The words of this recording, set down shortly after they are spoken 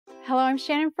Hello, I'm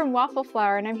Shannon from Waffle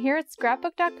and I'm here at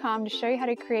Scrapbook.com to show you how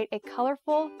to create a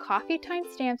colorful coffee time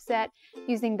stamp set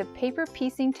using the paper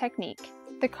piecing technique.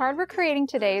 The card we're creating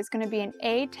today is going to be an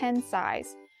A10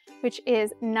 size, which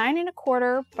is 9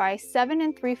 1/4 by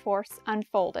 7 3/4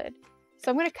 unfolded. So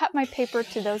I'm going to cut my paper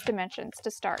to those dimensions to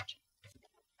start.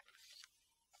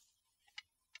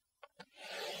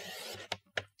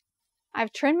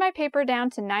 I've trimmed my paper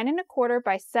down to 9 1/4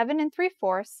 by 7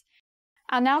 3/4.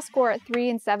 I'll now score at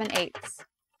 3 7/8.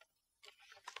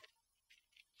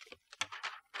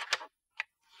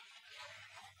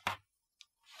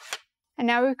 And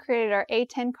now we've created our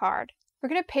A10 card. We're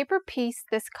going to paper piece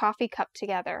this coffee cup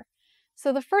together.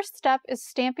 So the first step is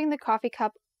stamping the coffee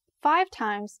cup 5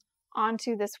 times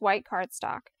onto this white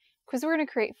cardstock, because we're going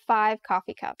to create 5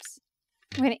 coffee cups.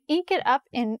 I'm going to ink it up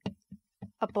in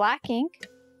a black ink.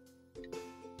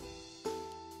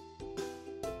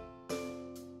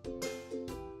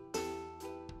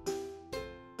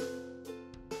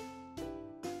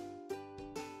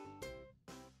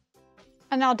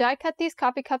 And I'll die cut these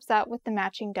coffee cups out with the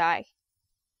matching die.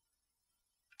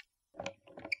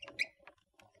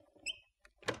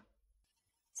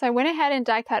 So I went ahead and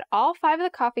die cut all 5 of the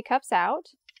coffee cups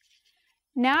out.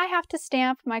 Now I have to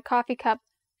stamp my coffee cup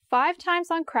 5 times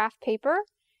on craft paper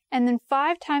and then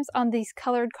 5 times on these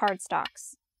colored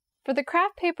cardstocks. For the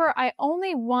craft paper, I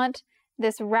only want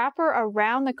this wrapper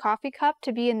around the coffee cup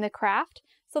to be in the craft,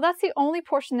 so that's the only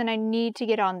portion that I need to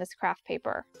get on this craft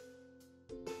paper.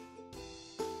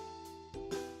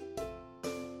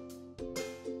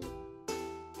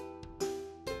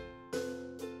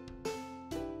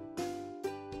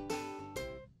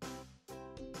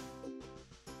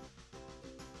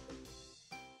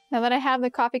 Now that I have the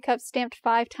coffee cup stamped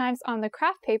 5 times on the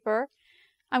craft paper,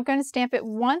 I'm going to stamp it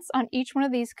once on each one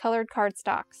of these colored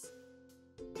cardstocks.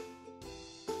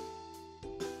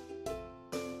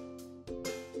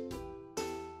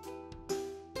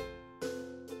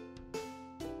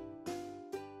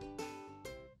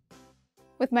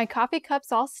 With my coffee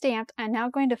cups all stamped, I'm now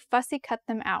going to fussy cut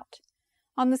them out.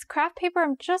 On this craft paper,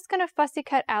 I'm just going to fussy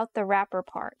cut out the wrapper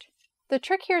part. The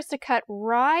trick here is to cut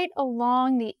right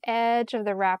along the edge of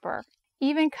the wrapper.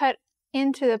 Even cut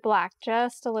into the black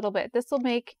just a little bit. This will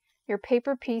make your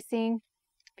paper piecing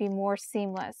be more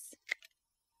seamless.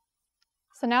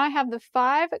 So now I have the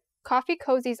 5 coffee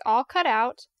cozies all cut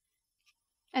out.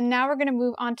 And now we're going to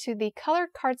move on to the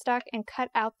colored cardstock and cut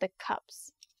out the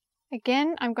cups.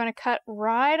 Again, I'm going to cut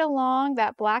right along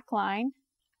that black line.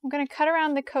 I'm going to cut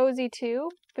around the cozy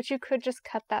too, but you could just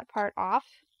cut that part off.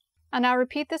 And I'll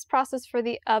repeat this process for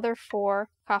the other 4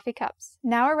 coffee cups.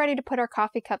 Now we're ready to put our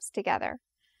coffee cups together.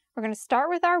 We're going to start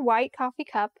with our white coffee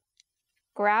cup,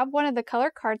 grab one of the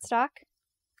colored cardstock,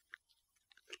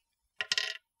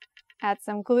 add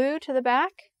some glue to the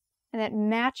back, and then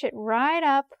match it right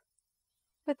up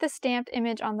with the stamped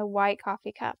image on the white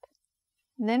coffee cup.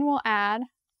 And then we'll add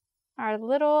our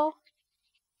little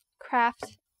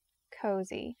craft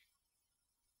cozy.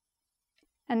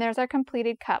 And there's our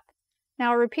completed cup.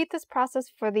 Now I'll repeat this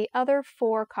process for the other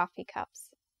 4 coffee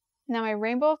cups. Now my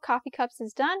rainbow of coffee cups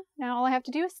is done. Now all I have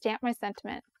to do is stamp my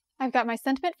sentiment. I've got my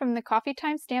sentiment from the Coffee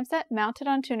Time stamp set mounted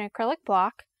onto an acrylic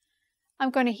block. I'm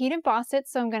going to heat emboss it,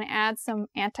 so I'm going to add some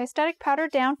anti-static powder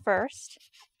down first.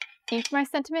 Ink my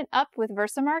sentiment up with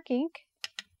VersaMark Ink.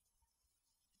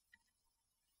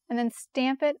 And then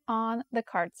stamp it on the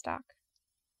cardstock.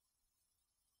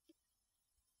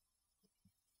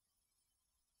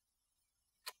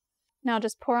 Now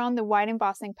just pour on the white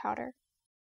embossing powder.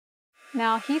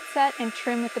 Now heat set and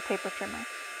trim with the paper trimmer.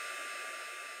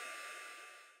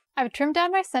 I've trimmed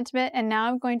down my sentiment and now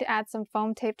I'm going to add some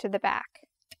foam tape to the back.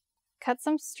 Cut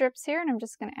some strips here and I'm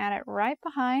just going to add it right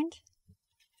behind.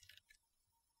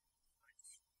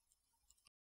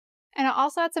 And I'll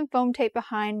also add some foam tape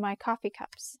behind my coffee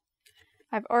cups.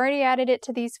 I've already added it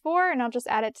to these 4 and I'll just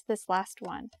add it to this last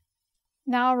one.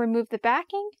 Now I'll remove the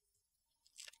backing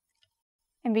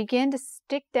and begin to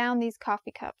stick down these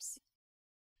coffee cups.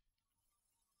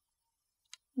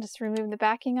 Just remove the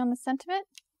backing on the sentiment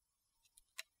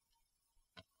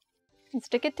and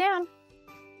stick it down.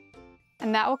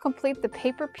 And that will complete the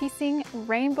paper piecing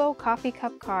rainbow coffee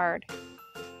cup card.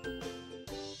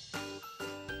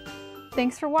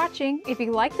 Thanks for watching. If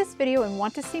you like this video and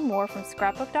want to see more from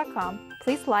Scrapbook.com,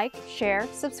 please like, share,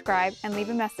 subscribe, and leave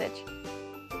a message.